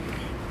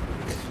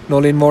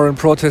Nolene Moran,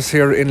 protests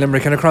here in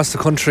Limerick and across the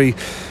country.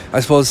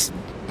 I suppose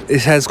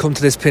it has come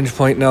to this pinch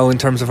point now in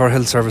terms of our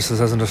health services,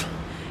 hasn't it?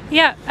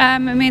 Yeah, I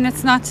mean,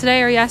 it's not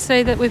today or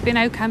yesterday that we've been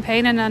out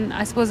campaigning, and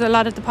I suppose a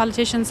lot of the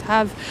politicians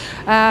have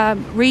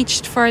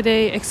reached for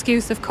the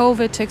excuse of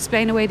COVID to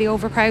explain away the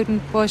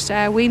overcrowding,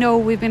 but we know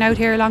we've been out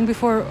here long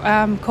before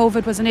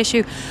COVID was an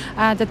issue,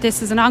 that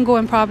this is an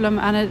ongoing problem,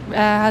 and it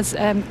has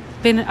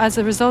been as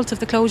a result of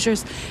the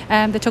closures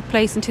that took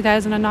place in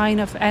 2009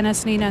 of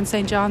Ennis, Neenah and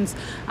St John's,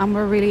 and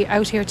we're really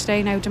out here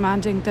today now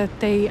demanding that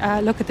they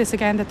look at this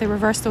again, that they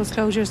reverse those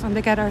closures and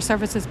they get our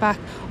services back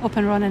up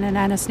and running in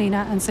Ennis,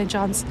 Neenah and St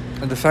John's.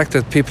 And the fact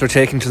that people are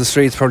taking to the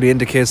streets probably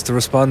indicates the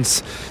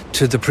response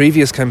to the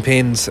previous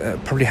campaigns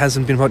probably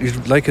hasn't been what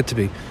you'd like it to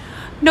be.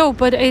 No,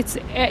 but it's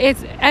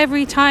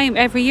every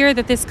year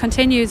that this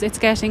continues, it's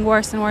getting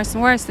worse and worse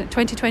and worse.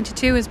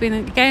 2022 has been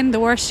again the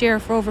worst year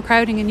for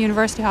overcrowding in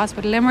University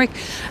Hospital Limerick.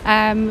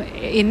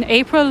 In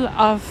April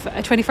of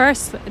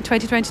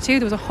 2022,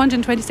 there was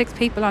 126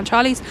 people on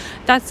trolleys.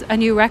 That's a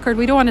new record.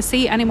 We don't want to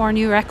see any more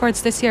new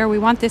records this year. We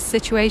want this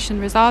situation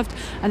resolved,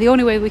 and the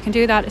only way we can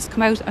do that is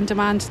come out and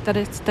demand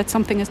that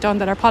something is done,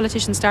 that our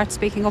politicians start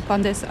speaking up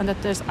on this, and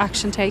that there's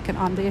action taken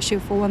on the issue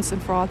for once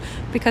and for all,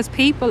 because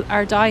people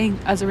are dying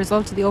as a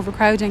result of the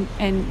overcrowding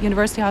in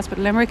University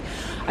Hospital Limerick.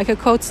 I could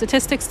quote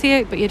statistics to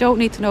you, but you don't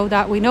need to know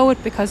that. We know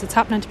it because it's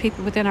happening to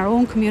people within our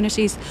own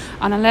communities,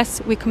 and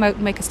unless we come out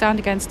and make a stand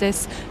against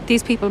this,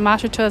 these people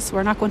matter to us.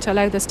 We're not going to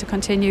allow this to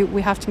continue.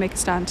 We have to make a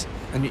stand.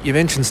 And you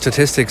mentioned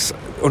statistics.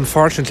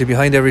 Unfortunately,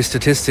 behind every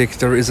statistic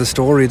there is a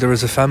story, there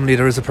is a family,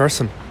 there is a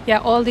person. Yeah,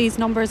 all these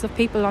numbers of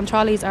people on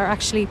trolleys are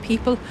actually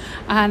people,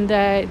 and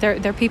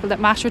they're people that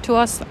matter to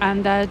us,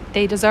 and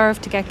they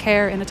deserve to get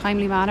care in a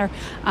timely manner,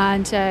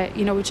 and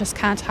we just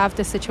can't have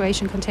this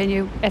situation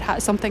continue.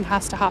 Something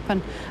has to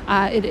happen.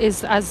 It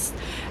is, as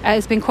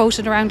has been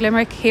quoted around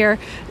Limerick here,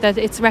 that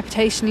it's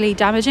reputationally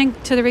damaging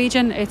to the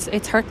region.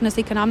 It's hurting us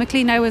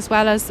economically now, as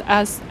well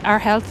as our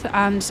health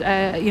and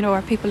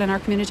our people in our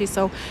community.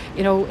 So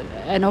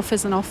enough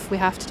is enough. We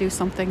have to do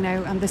something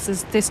now, and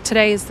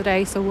today is the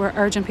day. So we're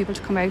urging people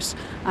to come out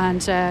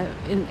and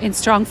in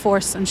strong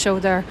force and show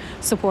their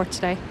support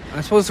today.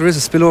 I suppose there is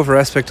a spillover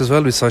aspect as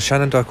well. We saw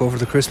Shannondock over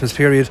the Christmas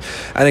period.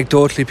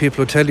 Anecdotally, people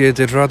would tell you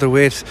they'd rather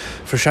wait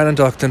for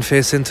Shannondock than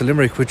face into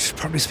Limerick, which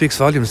probably speaks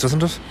volumes,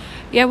 doesn't it?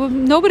 Yeah, well,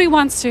 nobody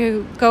wants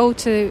to go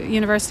to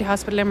University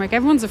Hospital Limerick.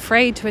 Everyone's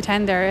afraid to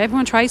attend there.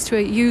 Everyone tries to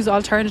use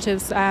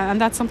alternatives, and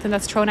that's something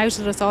that's thrown out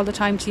at us all the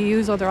time, to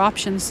use other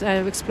options,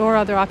 explore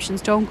other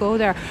options, don't go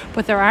there.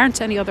 But there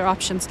aren't any other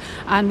options,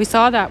 and we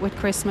saw that with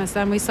Christmas,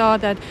 and we saw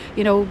that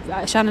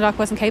Shannondock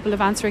wasn't capable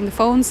of answering the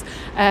phones.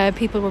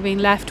 People were being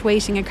left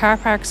waiting in car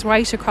parks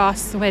right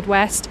across the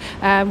Midwest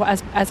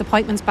as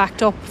appointments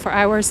backed up for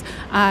hours,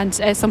 and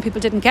some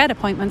people didn't get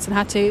appointments and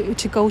had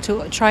to go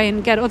to try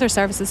and get other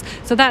services.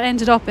 So that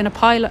ended up in a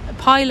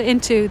pile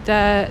into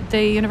the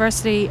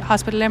University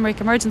Hospital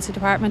Limerick Emergency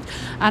Department,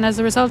 and as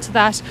a result of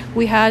that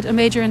we had a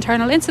major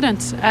internal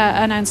incident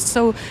announced.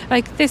 So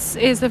this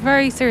is a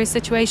very serious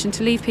situation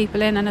to leave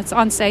people in, and it's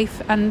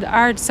unsafe, and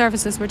our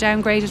services were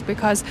downgraded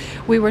because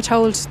we were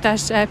told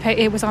that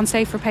it was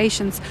unsafe for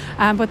patients,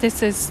 but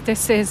this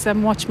is a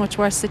much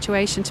worse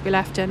situation to be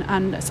left in,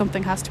 and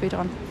something has to be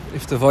done.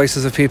 If the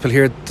voices of people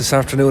here this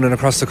afternoon and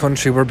across the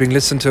country were being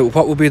listened to,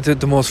 what would be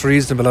the most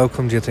reasonable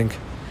outcome, do you think?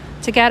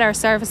 To get our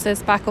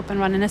services back up and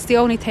running. It's the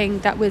only thing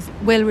that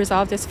will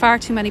resolve this. Far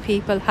too many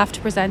people have to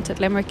present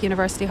at Limerick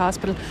University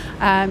Hospital.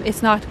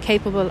 It's not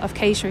capable of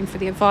catering for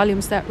the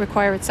volumes that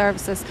require its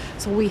services.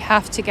 So we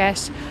have to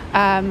get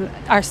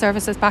our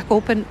services back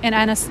open in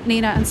Ennis,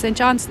 Neenah and St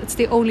John's. It's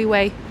the only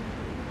way.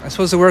 I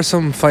suppose there were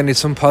some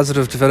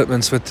positive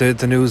developments with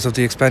the news of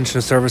the expansion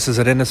of services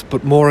at Ennis,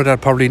 but more of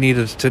that probably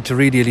needed to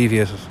really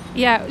alleviate it.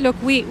 Yeah,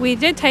 look, we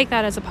did take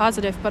that as a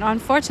positive, but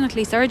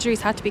unfortunately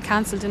surgeries had to be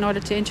cancelled in order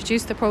to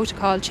introduce the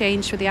protocol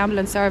change for the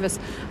ambulance service,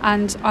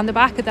 and on the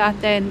back of that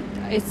then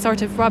it's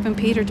sort of robbing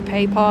Peter to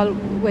pay Paul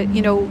with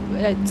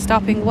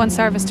stopping one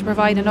service to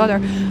provide another.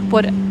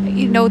 But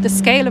the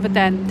scale of it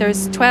then,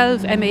 there's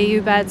 12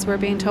 MAU beds, we're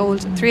being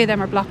told. 3 of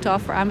them are blocked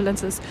off for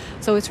ambulances.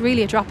 So it's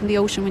really a drop in the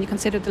ocean when you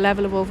consider the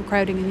level of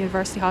overcrowding in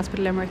University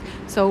Hospital Limerick.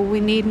 So we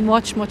need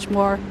much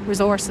more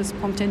resources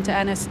pumped into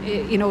Ennis,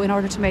 in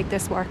order to make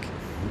this work.